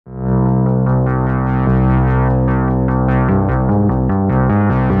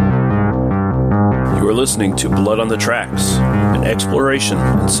listening to Blood on the Tracks, an exploration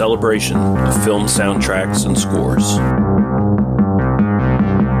and celebration of film soundtracks and scores.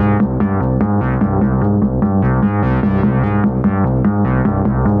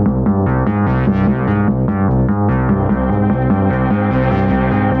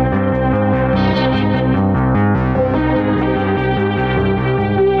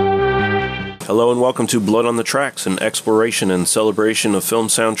 Hello and welcome to Blood on the Tracks, an exploration and celebration of film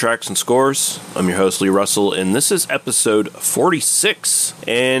soundtracks and scores. I'm your host, Lee Russell, and this is episode 46.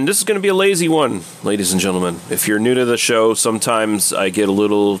 And this is going to be a lazy one, ladies and gentlemen. If you're new to the show, sometimes I get a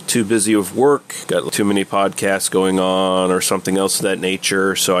little too busy with work, got too many podcasts going on or something else of that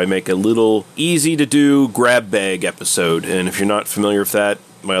nature, so I make a little easy-to-do grab bag episode. And if you're not familiar with that,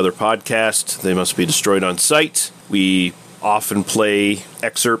 my other podcast, They Must Be Destroyed on Sight, we often play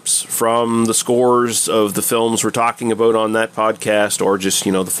excerpts from the scores of the films we're talking about on that podcast, or just,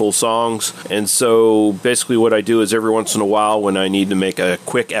 the full songs. And so basically what I do is every once in a while when I need to make a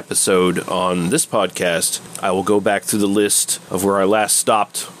quick episode on this podcast, I will go back through the list of where I last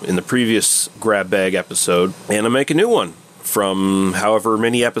stopped in the previous grab bag episode, and I make a new one from however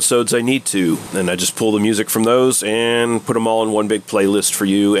many episodes I need to. And I just pull the music from those and put them all in one big playlist for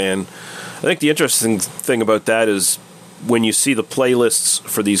you. And I think the interesting thing about that is when you see the playlists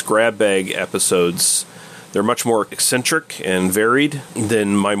for these grab bag episodes, they're much more eccentric and varied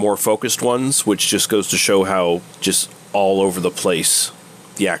than my more focused ones, which just goes to show how just all over the place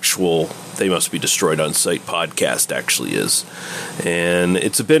the actual They Must Be Destroyed on Sight podcast actually is. And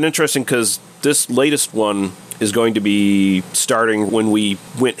it's a bit interesting because this latest one is going to be starting when we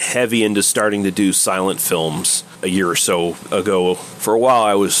went heavy into starting to do silent films a year or so ago. For a while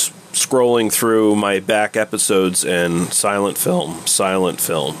I was scrolling through my back episodes and silent film. Of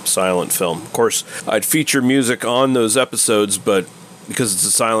course, I'd feature music on those episodes, but because it's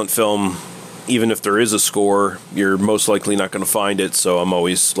a silent film, even if there is a score, you're most likely not going to find it, so I'm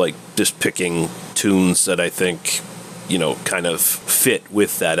always just picking tunes that I think, kind of fit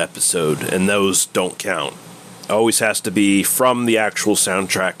with that episode, and those don't count. It always has to be from the actual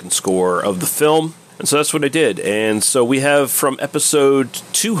soundtrack and score of the film. And so that's what I did. And so we have from episode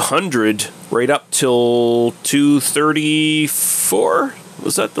 200 right up till 234.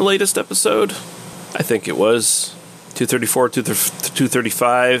 Was that the latest episode? I think it was. 234,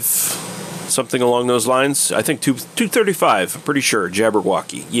 235, something along those lines. I think 235, I'm pretty sure.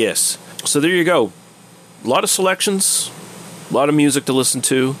 Jabberwocky, yes. So there you go. A lot of selections, a lot of music to listen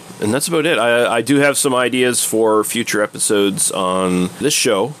to, and that's about it. I do have some ideas for future episodes on this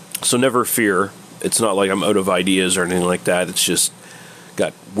show, so never fear. It's not like I'm out of ideas or anything like that. It's just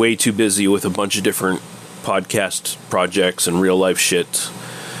got way too busy with a bunch of different podcast projects and real life shit.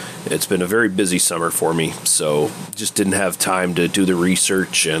 It's been a very busy summer for me, so just didn't have time to do the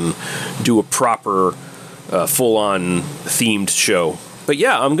research and do a proper full-on themed show. But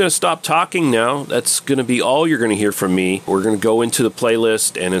yeah, I'm going to stop talking now. That's going to be all you're going to hear from me. We're going to go into the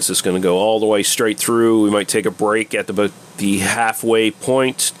playlist, and it's just going to go all the way straight through. We might take a break at about the halfway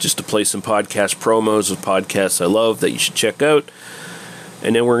point just to play some podcast promos of podcasts I love that you should check out.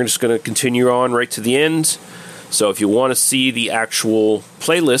 And then we're just going to continue on right to the end. So if you want to see the actual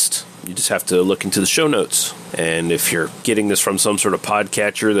playlist, you just have to look into the show notes. And if you're getting this from some sort of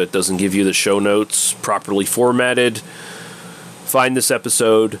podcatcher that doesn't give you the show notes properly formatted, find this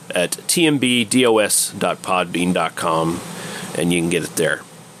episode at tmbdos.podbean.com, and you can get it there.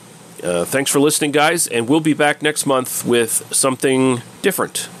 Thanks for listening, guys, and we'll be back next month with something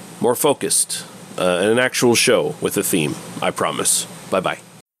different, more focused, and an actual show with a theme, I promise. Bye-bye.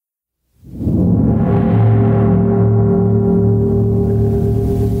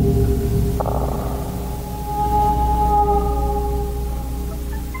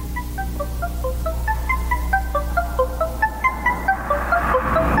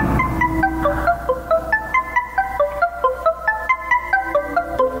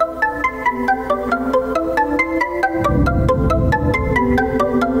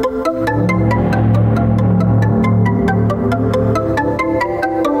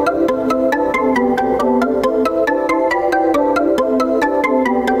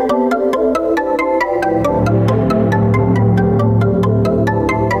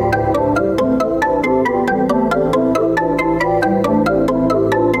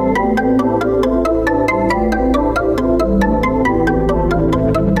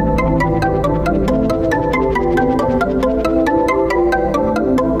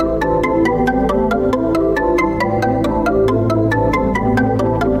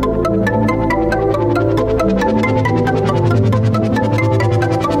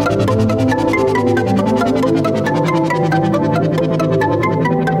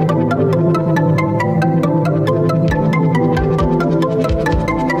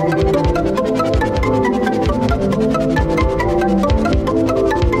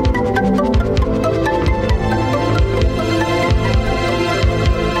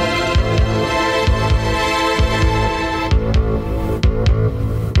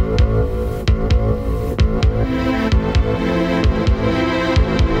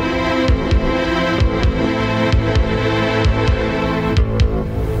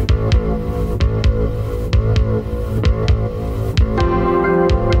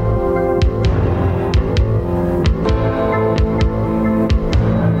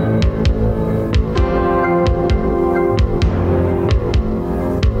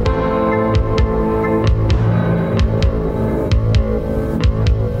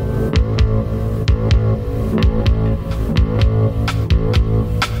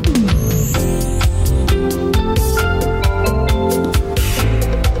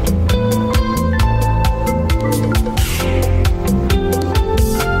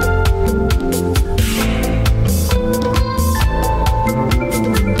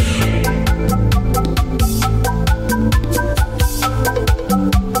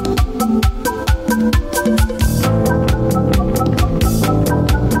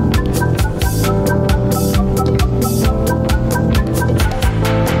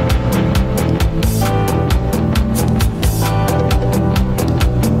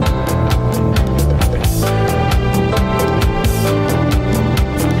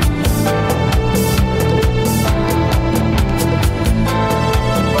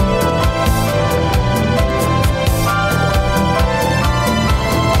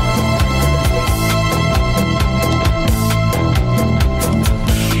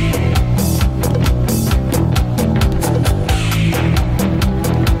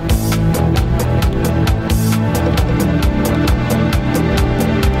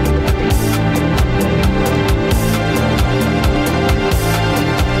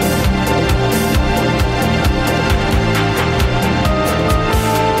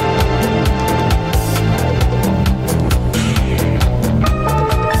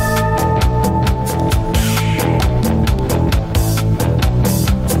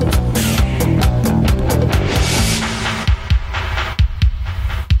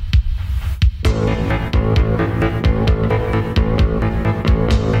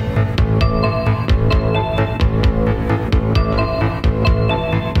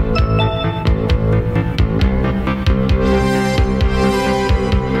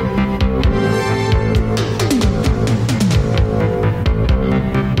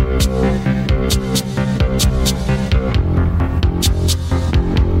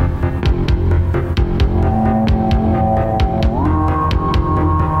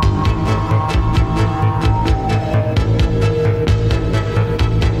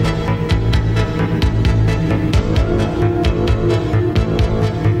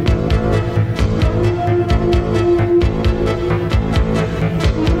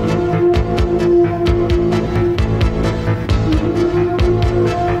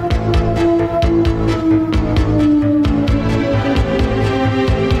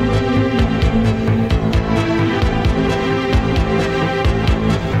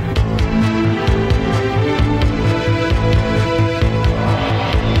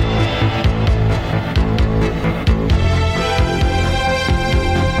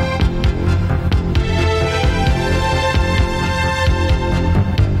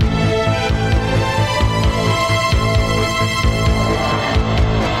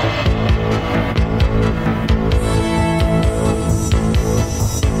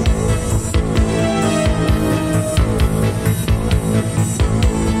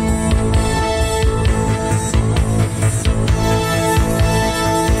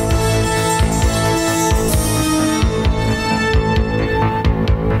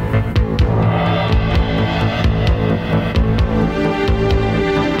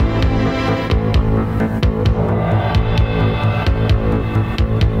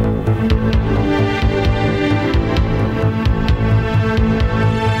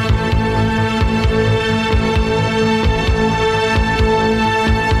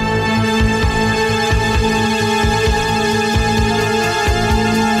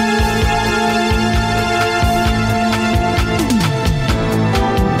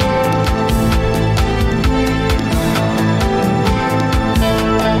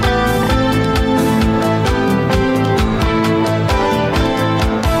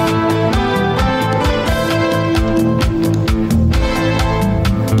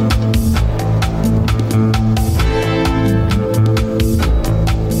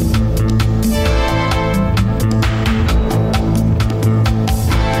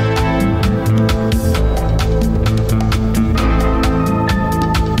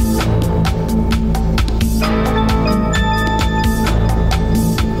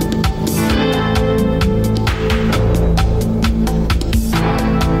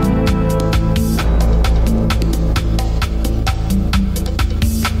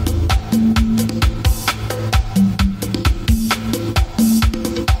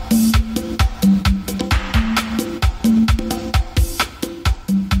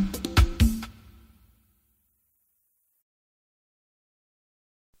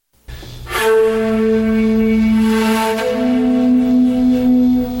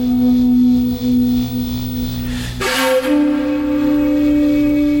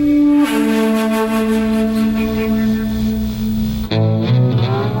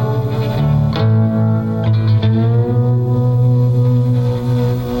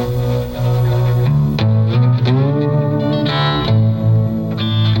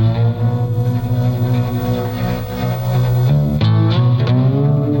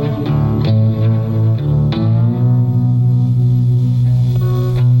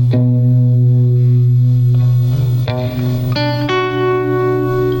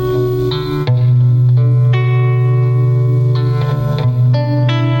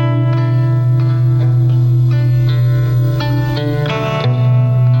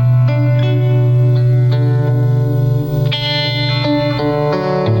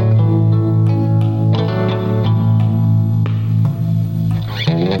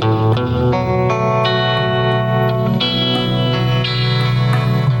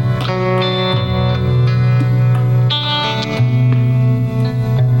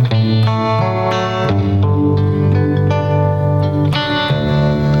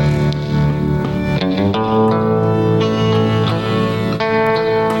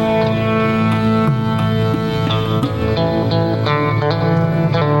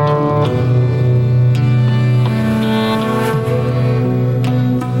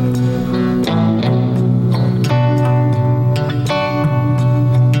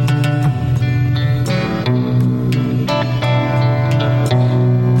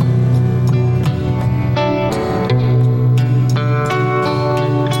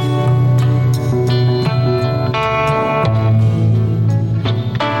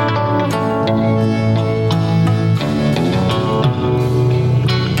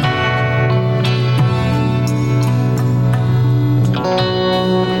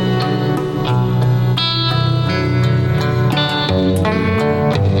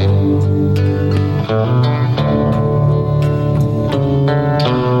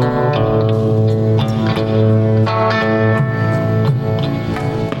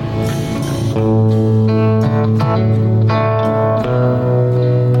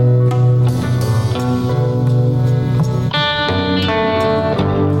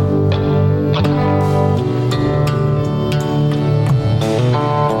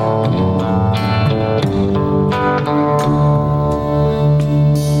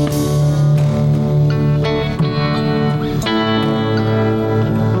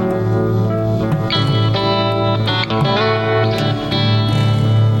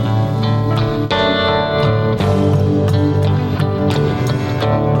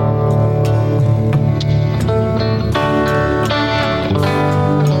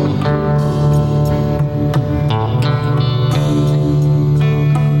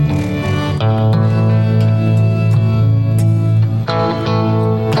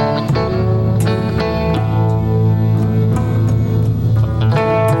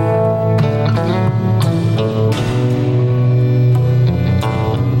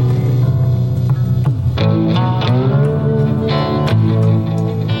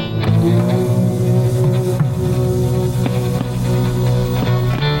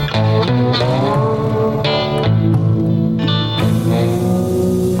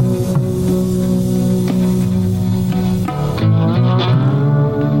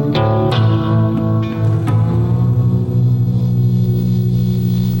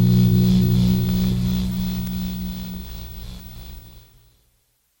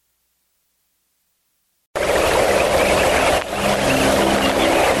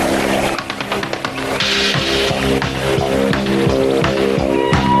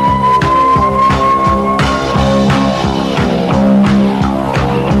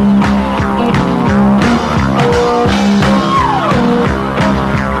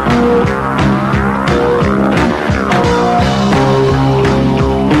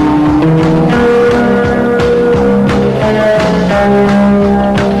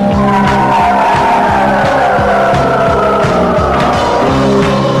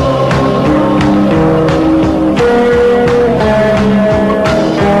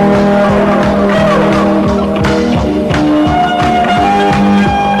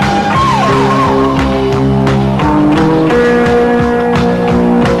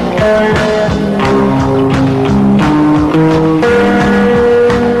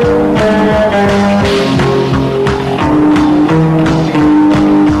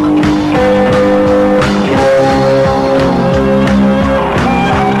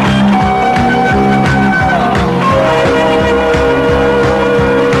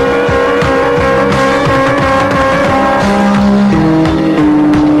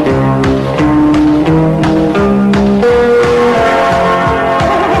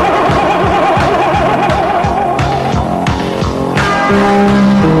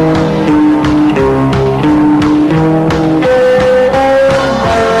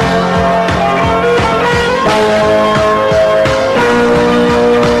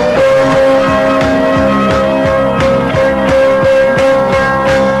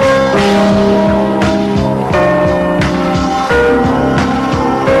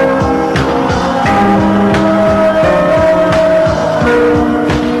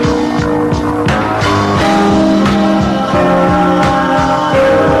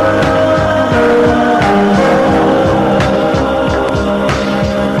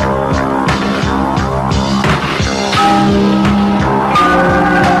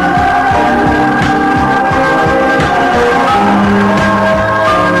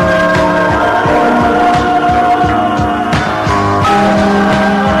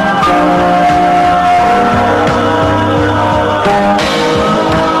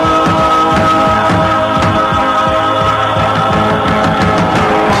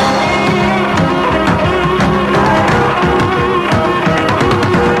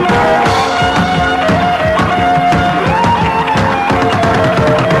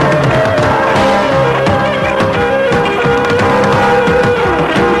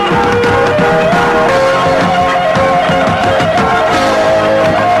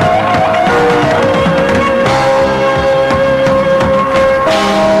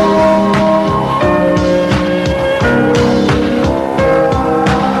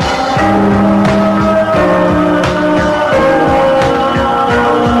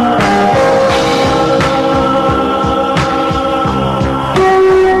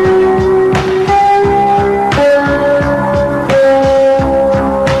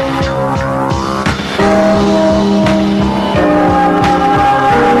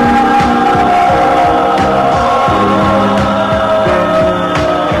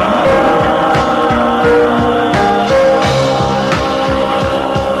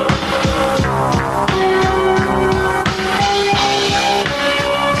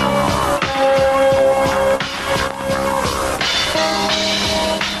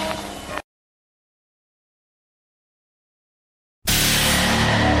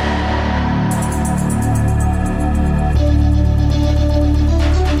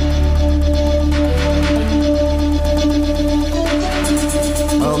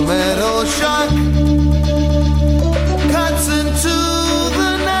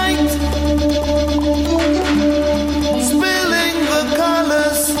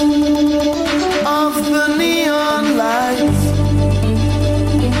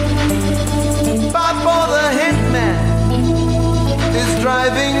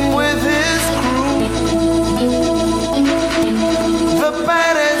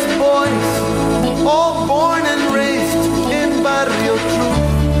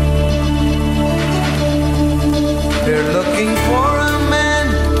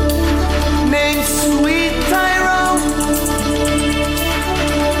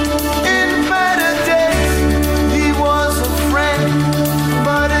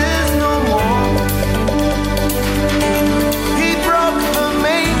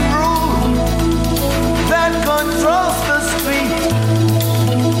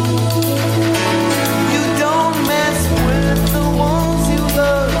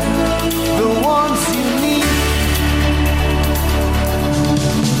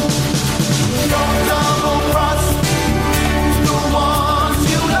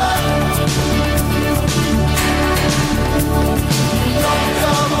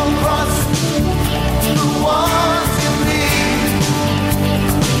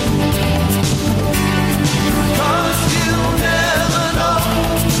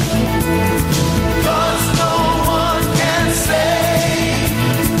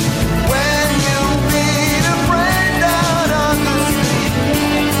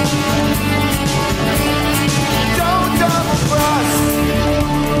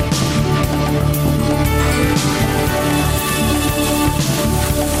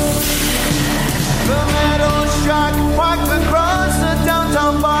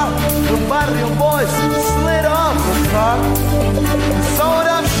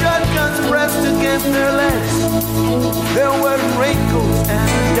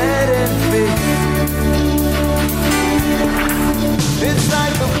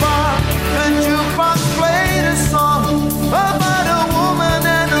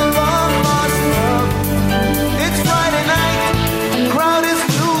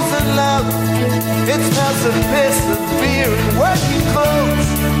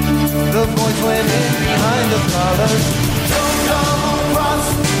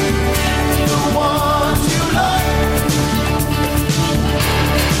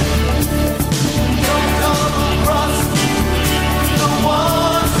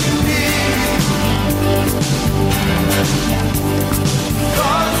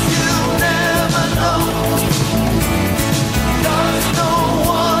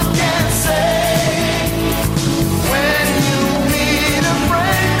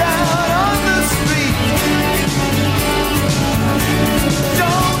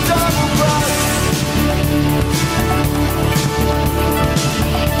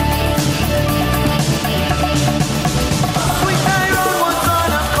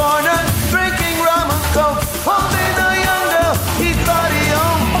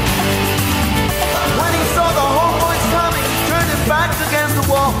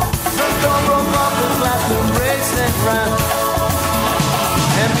 wall. The door broke off the glass and racing round.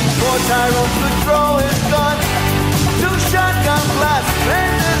 And before Tyrone could throw his gun, two shotgun blasts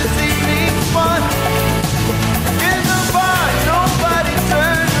ended this evening's fun. In the bar, nobody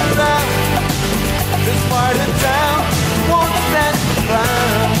turned around. This part of town won't stand for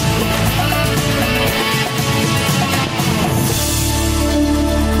clown.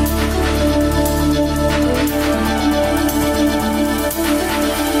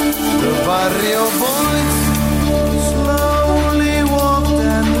 The barrio boys slowly walked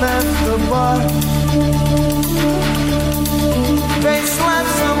and left the bar. They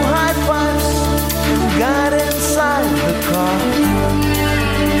slapped some high fives and got inside the car.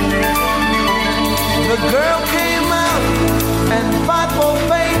 The girl came out and Paco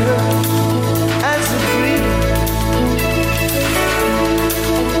paid her as agreed.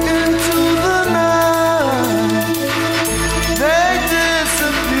 Into the night they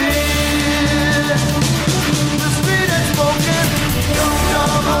disappeared.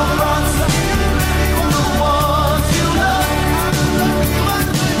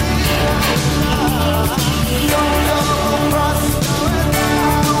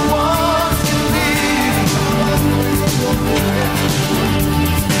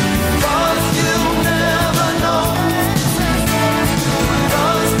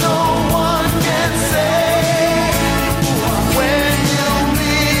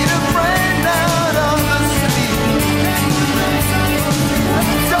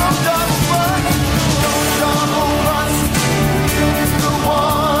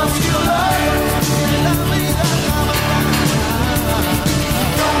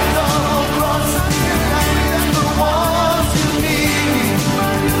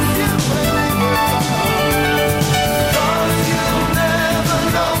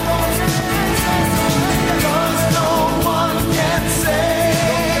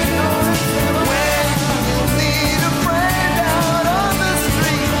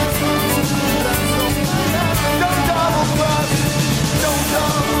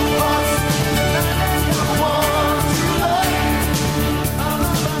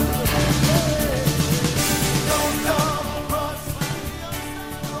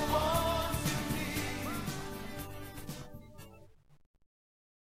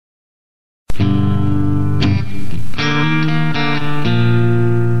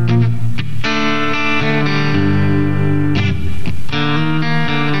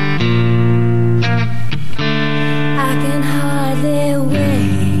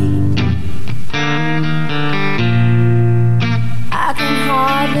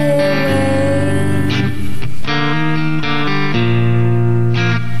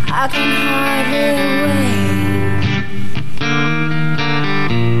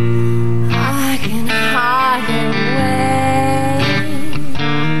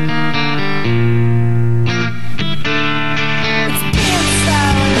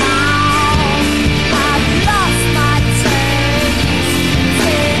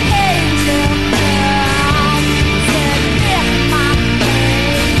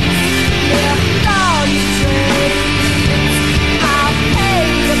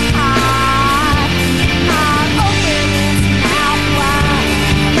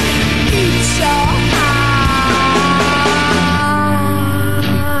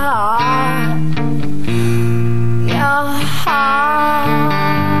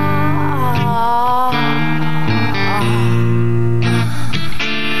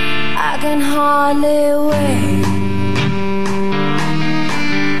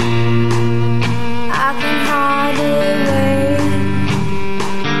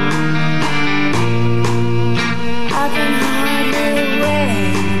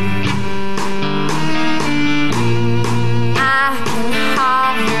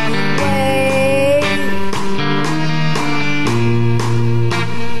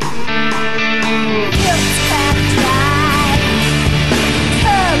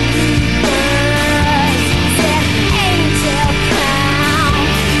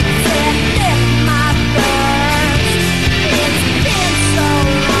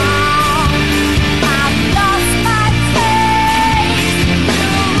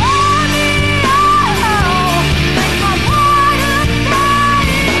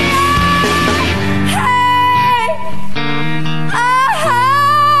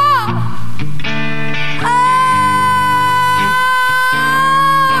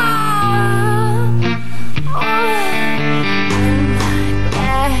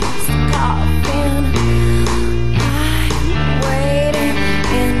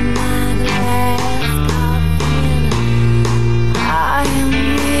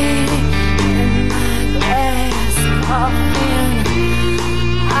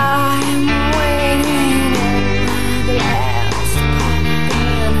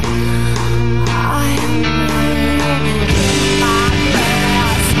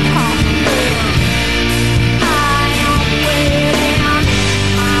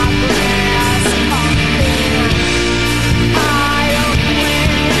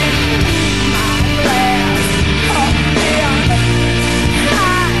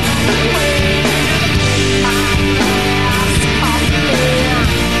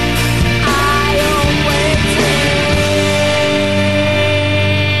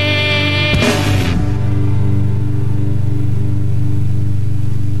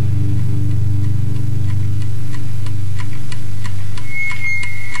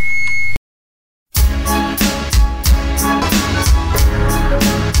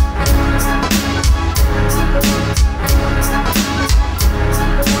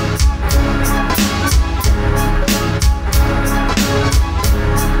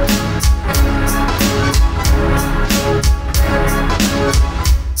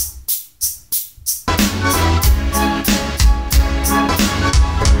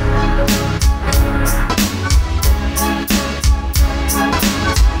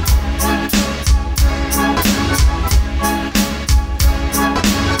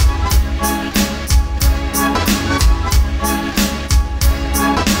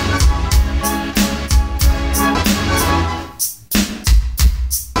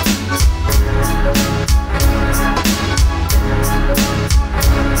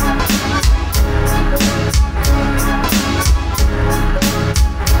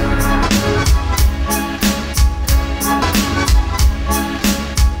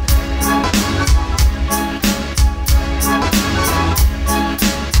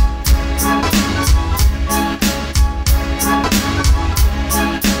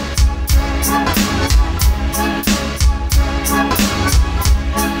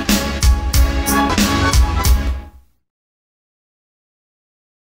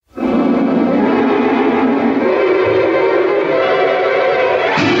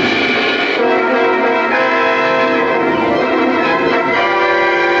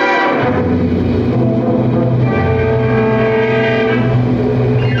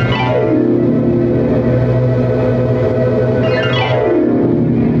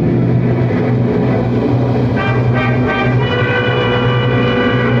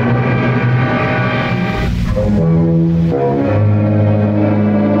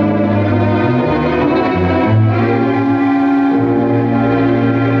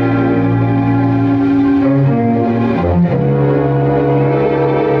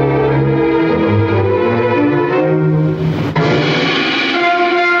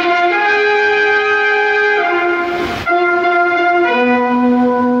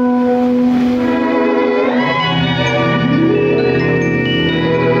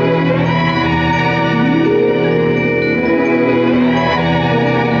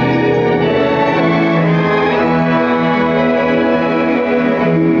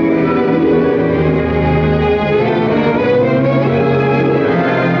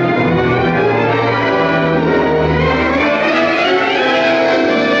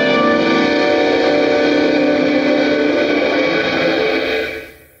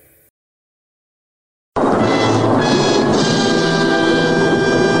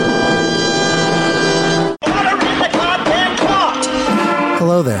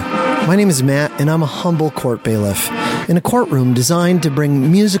 Hello there. My name is Matt, and I'm a humble court bailiff in a courtroom designed to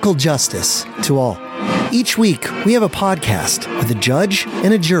bring musical justice to all. Each week, we have a podcast with a judge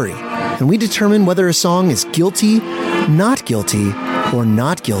and a jury, and we determine whether a song is guilty, not guilty, or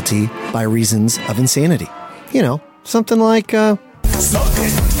not guilty by reasons of insanity. You know, something like, Sucking,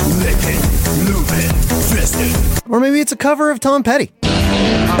 licking, moving, twisting. Or maybe it's a cover of Tom Petty.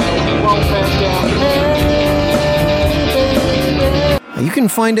 You can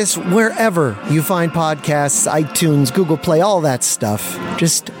find us wherever you find podcasts, iTunes, Google Play, all that stuff.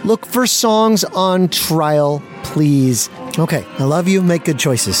 Just look for Songs on Trial, please. Okay, I love you. Make good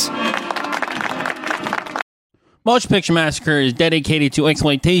choices. Motion Picture Massacre is dedicated to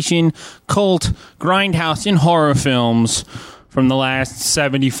exploitation, cult, grindhouse, and horror films from the last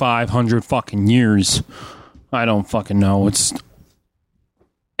 7,500 fucking years. I don't fucking know. It's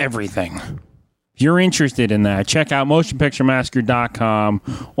everything. If you're interested in that, check out motionpicturemassacre.com,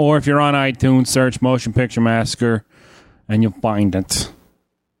 or if you're on iTunes, search Motion Picture Massacre, and you'll find it.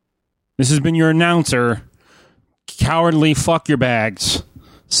 This has been your announcer, Cowardly Fuck Your Bags,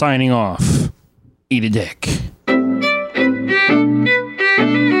 signing off. Eat a dick.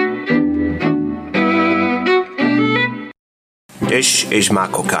 This is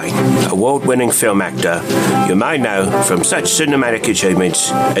Michael Caine, award-winning film actor you may know from such cinematic achievements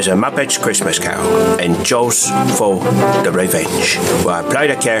as A Muppet's Christmas Carol and Jaws for the Revenge, where I played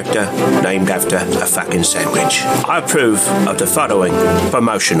a character named after a fucking sandwich. I approve of the following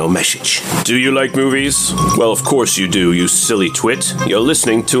promotional message. Do you like movies? Well, of course you do, you silly twit. You're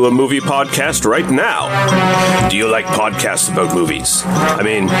listening to a movie podcast right now. Do you like podcasts about movies? I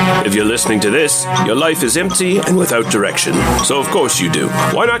mean, if you're listening to this, your life is empty and without direction. So of course you do.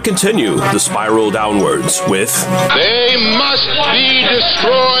 Why not continue the spiral downwards with They must be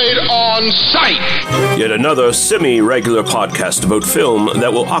destroyed on sight. yet another semi-regular podcast about film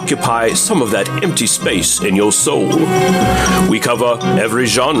that will occupy some of that empty space in your soul. We cover every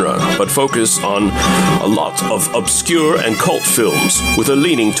genre, but focus on a lot of obscure and cult films with a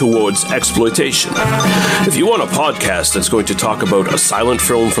leaning towards exploitation. If you want a podcast that's going to talk about a silent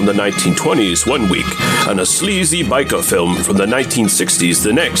film from the 1920s one week and a sleazy biker film from the 1960s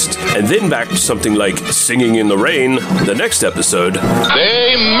the next, and then back to something like Singing in the Rain the next episode,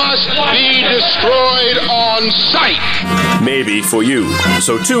 They must be destroyed on sight. maybe for you.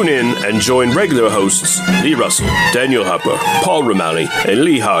 So tune in and join regular hosts Lee Russell, Daniel Harper, Paul Romali, and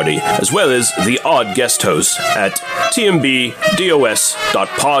Lee Hardy, as well as the odd guest hosts at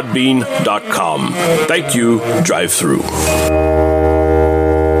tmbdos.podbean.com. Thank you, Drive Through.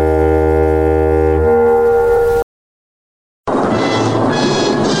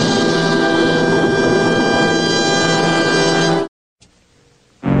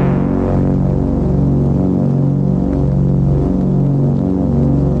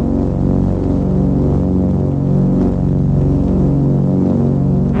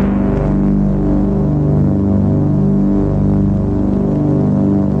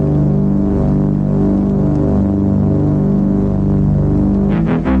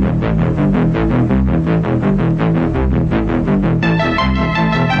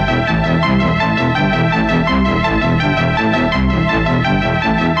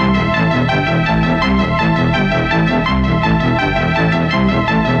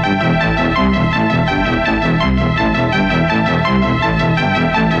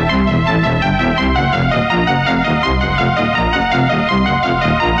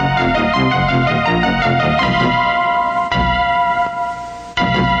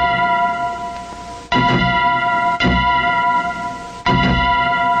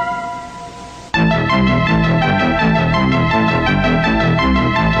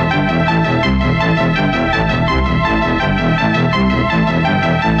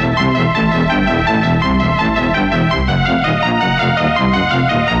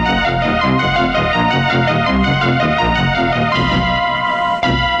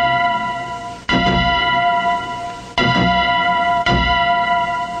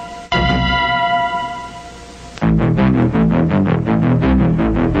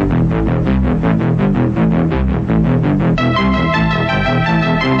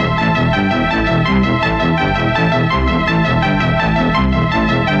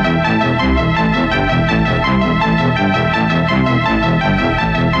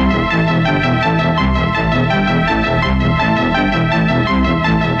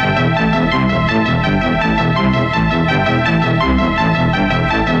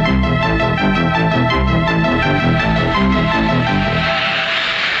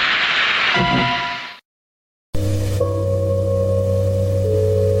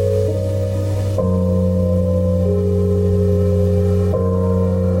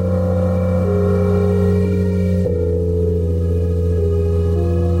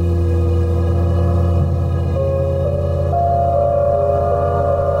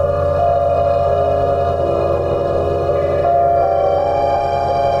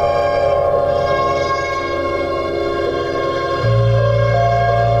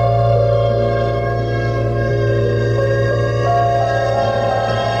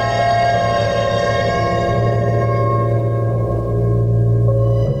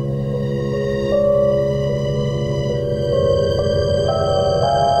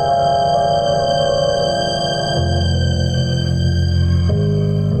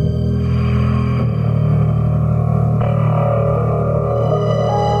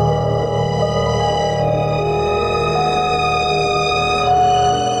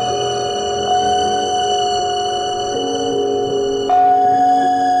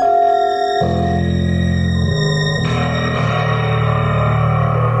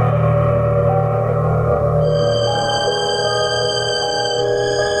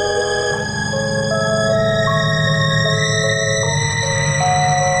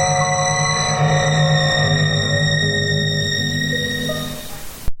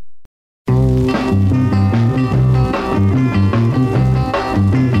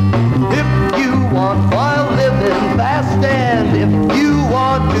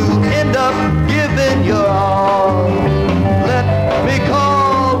 want to end up giving your all. Let me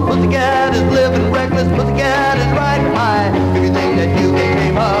call. Pussycat is living reckless. Pussycat is riding high. If you think that you can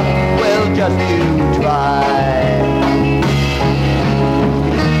tame her, well, just you try.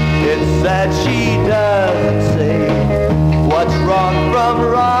 It's that she doesn't say what's wrong from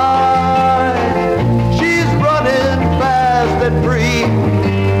right. She's running fast and free,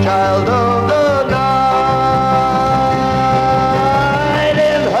 child of the night.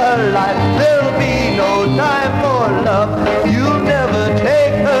 In her life there'll be no time for love. You'll never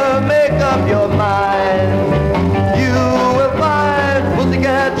take her, make up your mind. You will find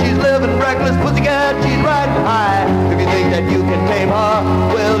Pussycat, she's living reckless. Pussycat, she's riding high. If you think that you can tame her,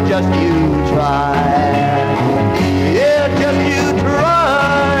 well, just you try. Yeah, just you try.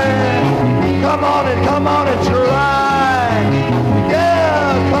 Come on and try.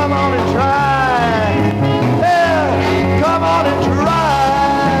 Yeah, come on and try. Yeah, come on and try.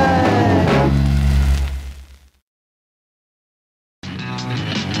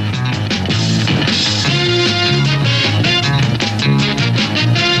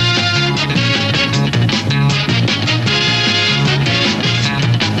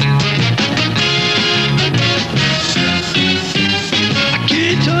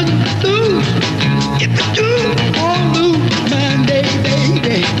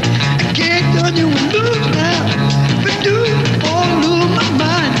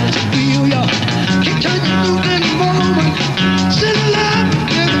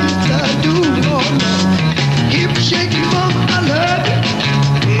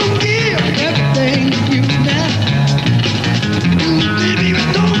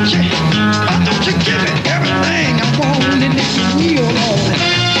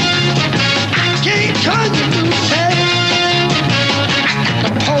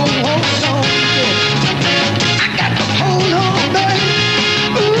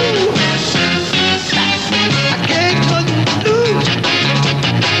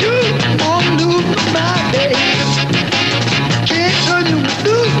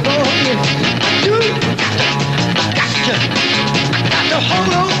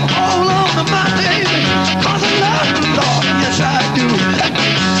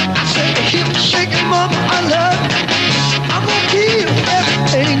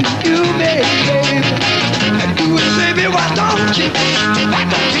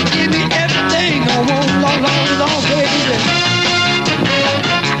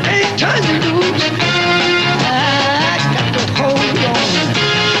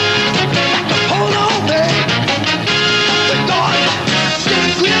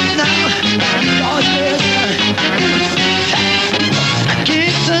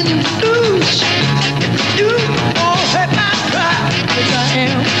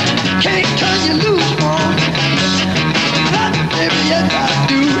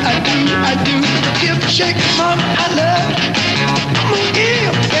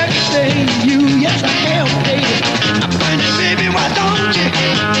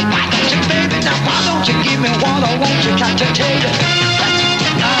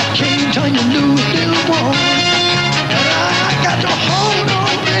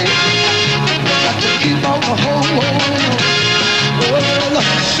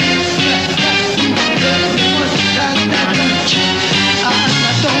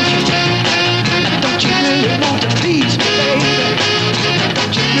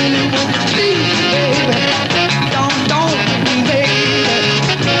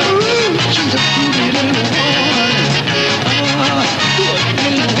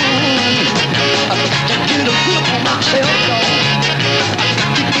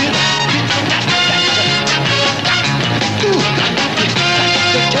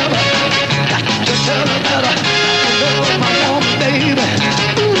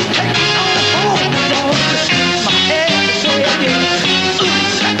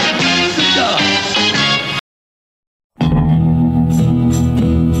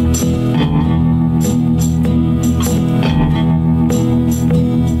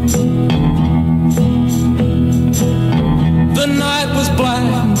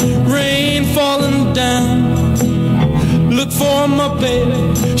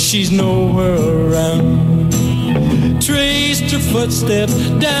 She's nowhere around. Traced her footsteps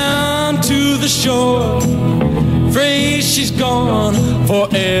down to the shore. Afraid she's gone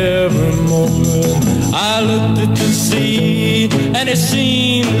forevermore. I looked at the sea and it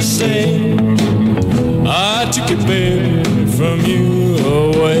seemed to say, I took it, baby, from you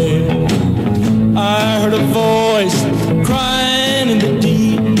away. I heard a voice crying in the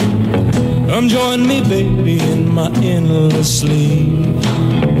deep, come join me, baby, in my endless sleep.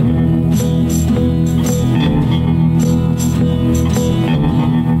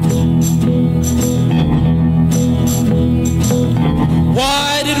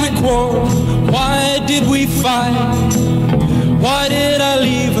 did we fight? Why did I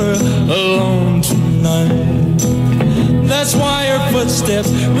leave her alone tonight? That's why her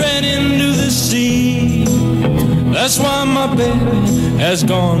footsteps ran into the sea. That's why my baby has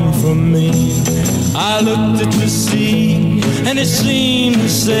gone from me. I looked at the sea and it seemed to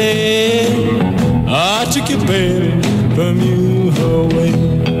say, I took your baby from you away.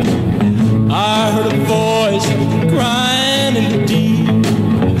 I heard a voice crying in the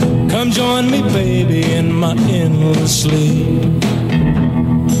deep, come join me, baby, in my endless sleep.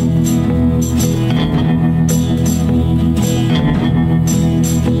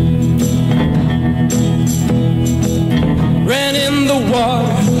 Ran in the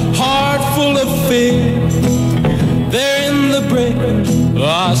water, heart full of fear. There in the breakers,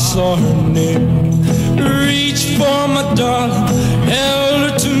 I saw her near. Reached for my darling,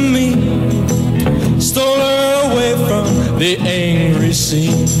 held her to me, stole her away from the angry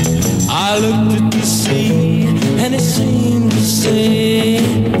sea. I looked at the sea and it seemed to say,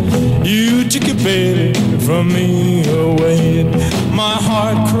 you took your baby from me away. My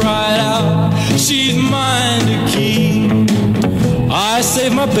heart cried out, she's mine to keep. I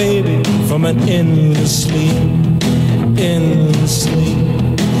saved my baby from an endless sleep, endless sleep,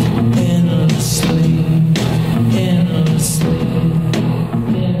 endless sleep, endless sleep.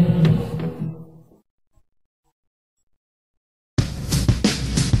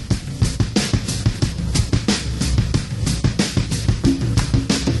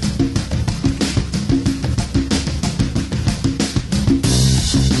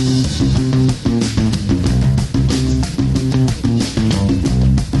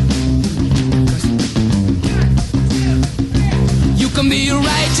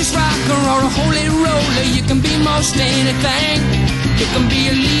 Most anything. You can be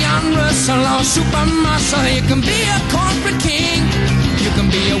a Leon Russell or super muscle. You can be a corporate king. You can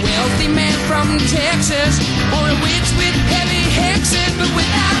be a wealthy man from Texas or a witch with heavy hexes. But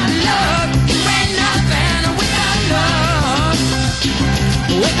without love, you ain't nothing. Without love,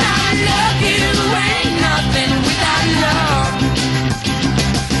 without love, you ain't nothing. Without love,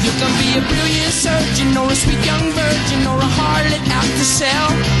 you can be a brilliant surgeon or a sweet young virgin or a harlot out to sell.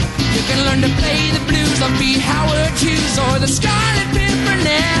 You can learn to play the blues or be Howard Hughes or the Scarlet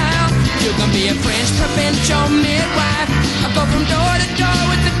Pimpernel. You can be a French provincial midwife or go from door to door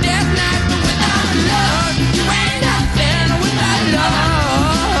with the death knife. But without love, you ain't nothing. Without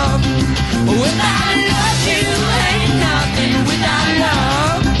love, without love, you ain't nothing. Without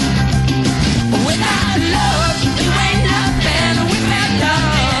love, without love, you ain't nothing. Without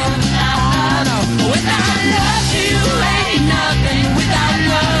love, oh no, without love, you ain't nothing. Without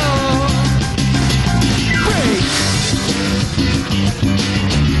love.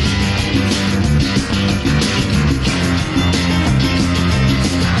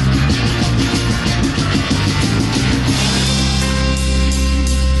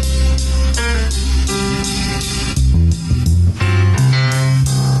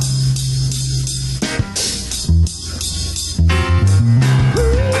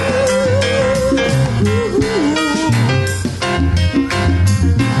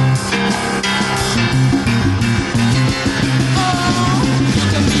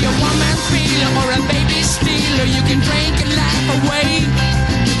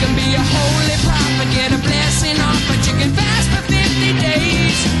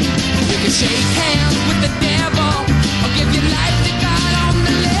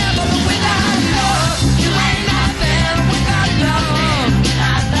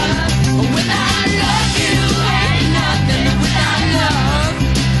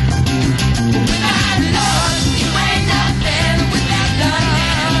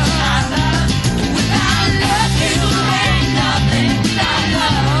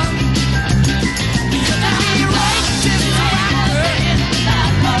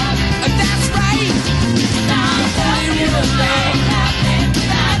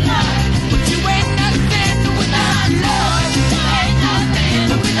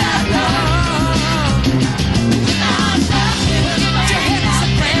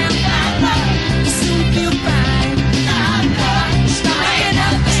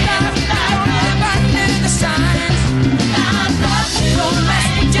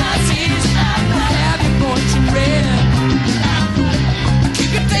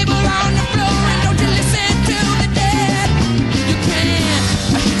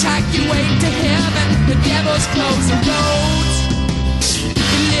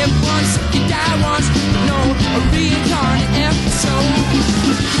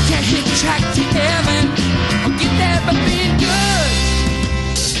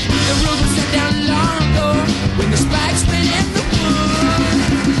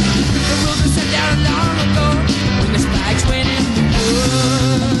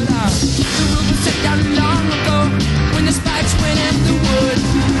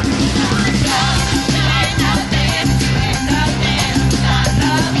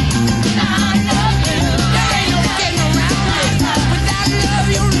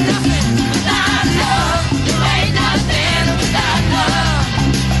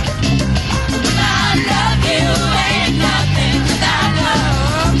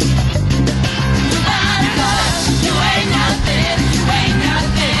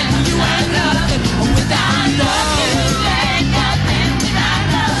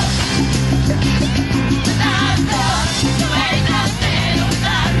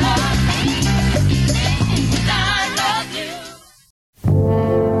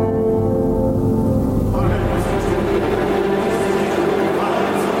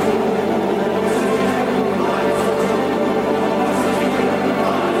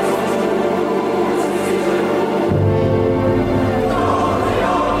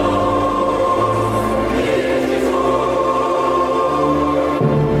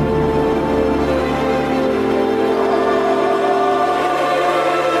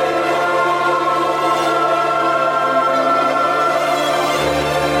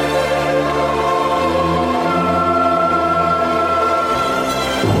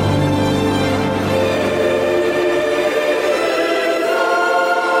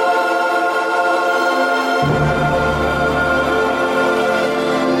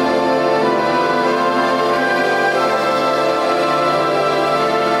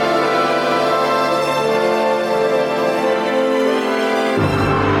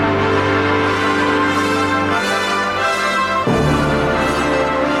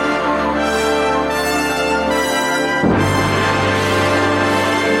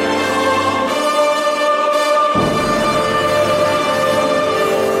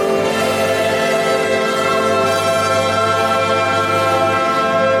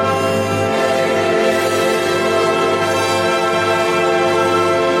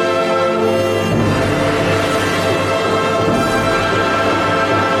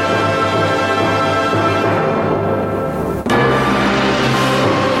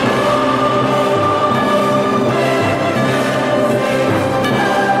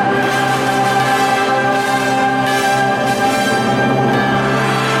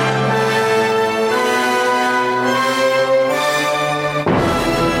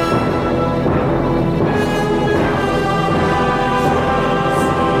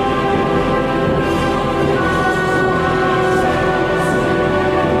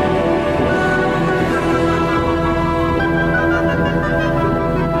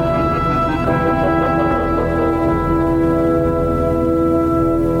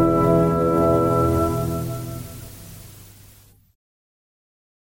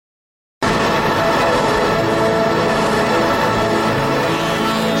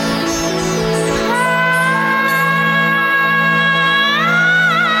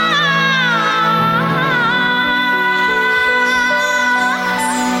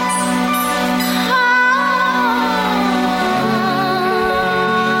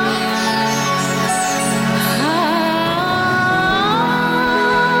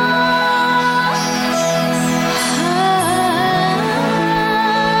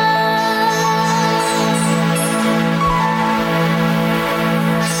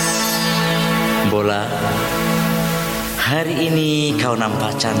 Kau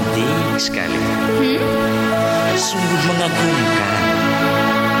nampak cantik sekali. Sungguh mengagumkan.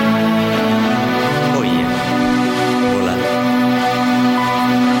 Oh iya, Bola.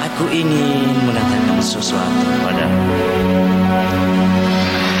 Aku ingin mengatakan sesuatu padamu.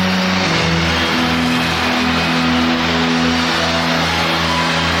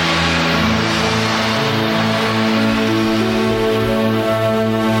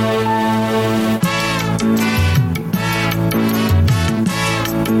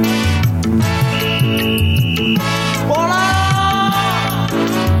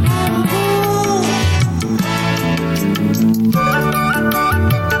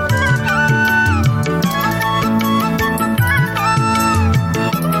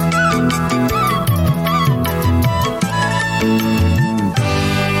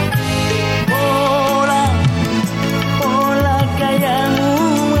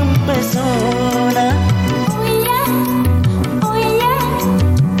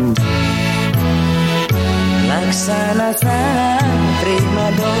 Laksana sang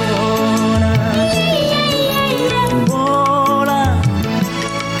primadona. Bola,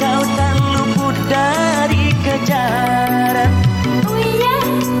 kau tak luput dari kejaran. Oh iya,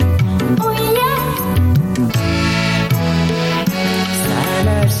 oh iya.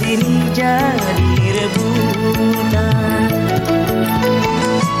 Sana sini jadi rebutan.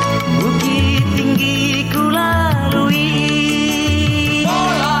 Bukit tinggi ku lalui.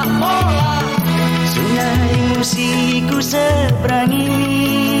 Bola, bola. Sungai musiku seberangi.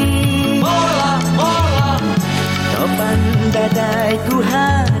 Bola, bola. Topan badai ku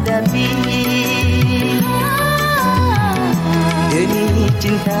hadapi. Demi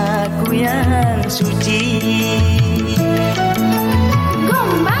cintaku yang suci.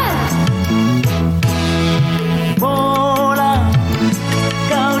 Gombal. Bola,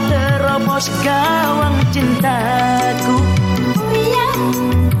 kau terobos gawang cintaku. Oh iya,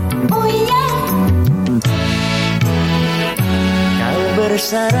 oh iya. Kau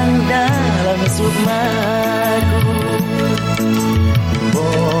bersarang dalam sukmaku.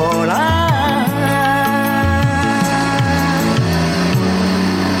 Bola.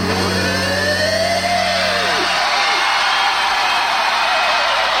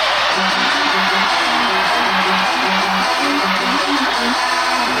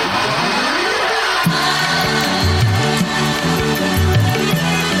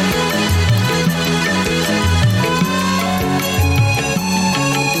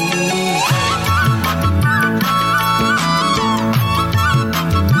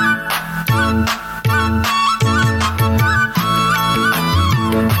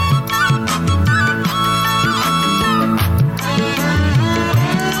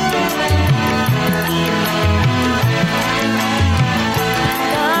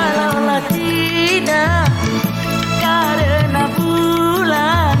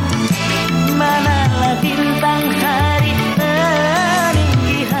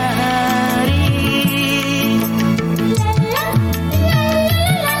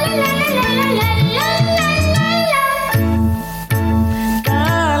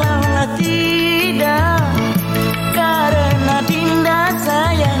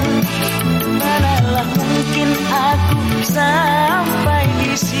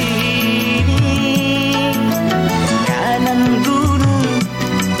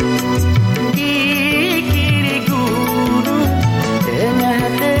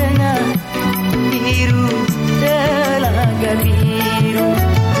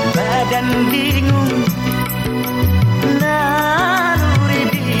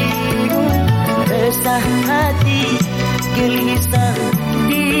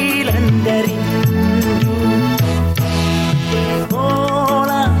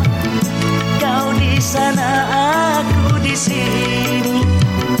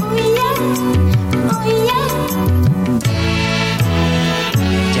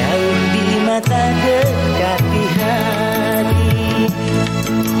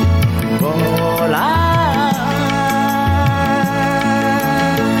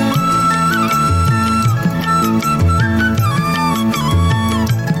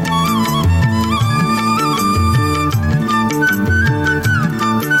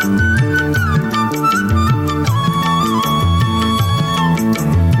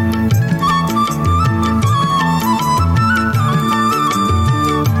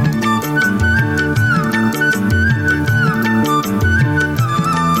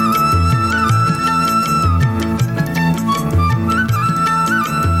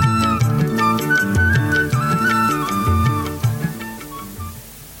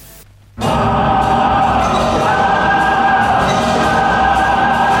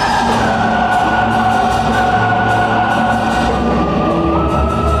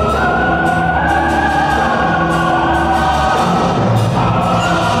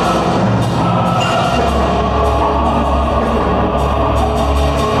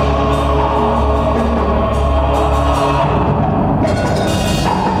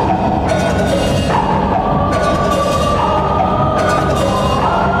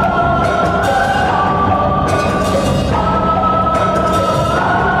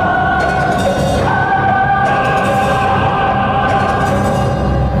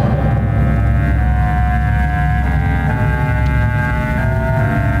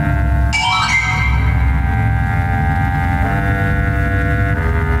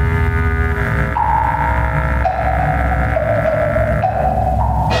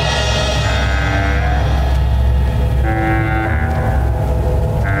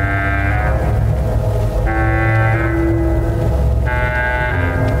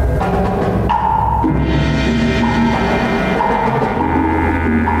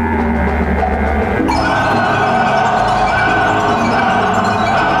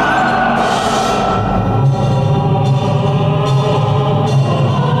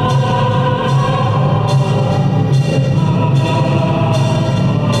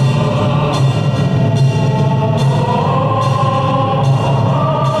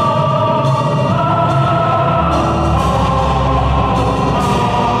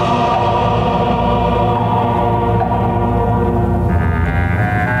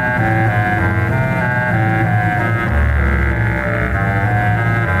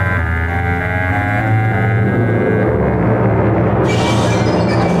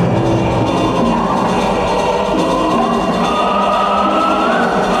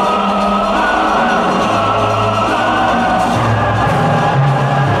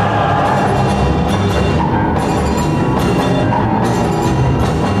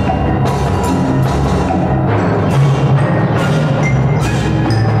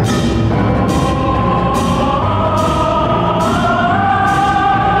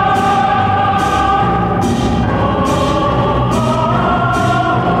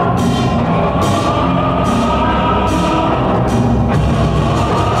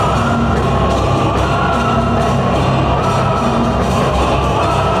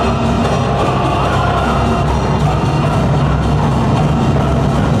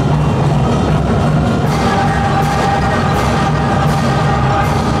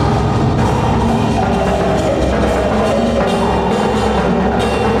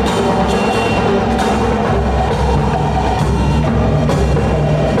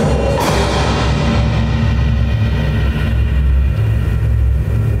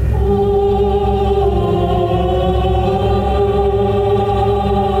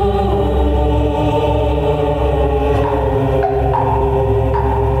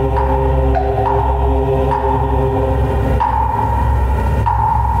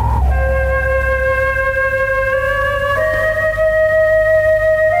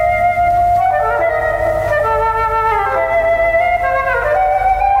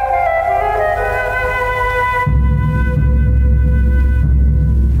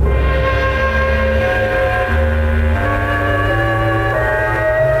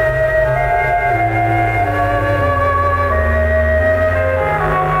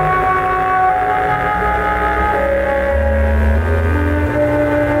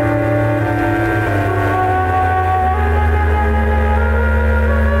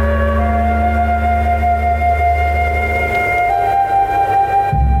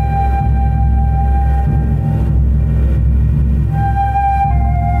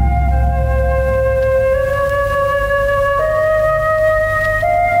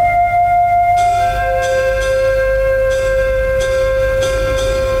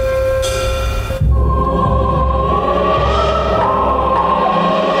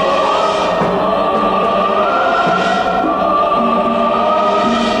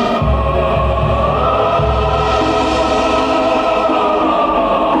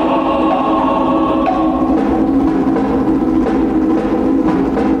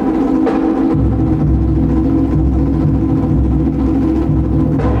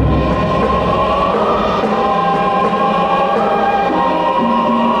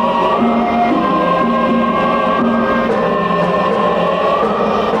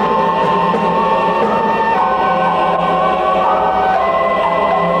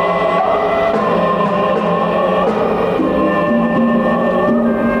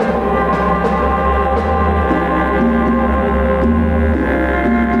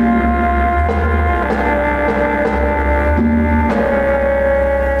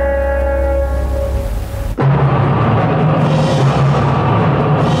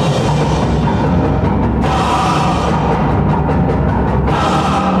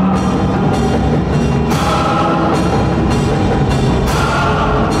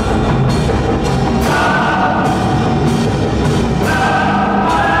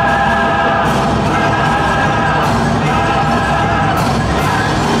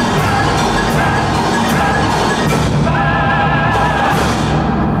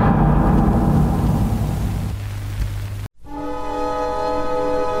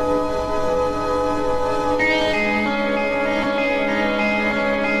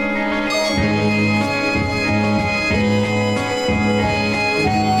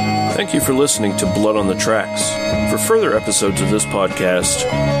 for listening to Blood on the Tracks. For further episodes of this podcast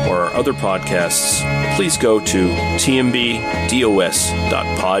or our other podcasts, please go to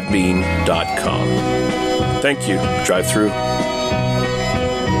tmbdos.podbean.com. Thank you. Drive through.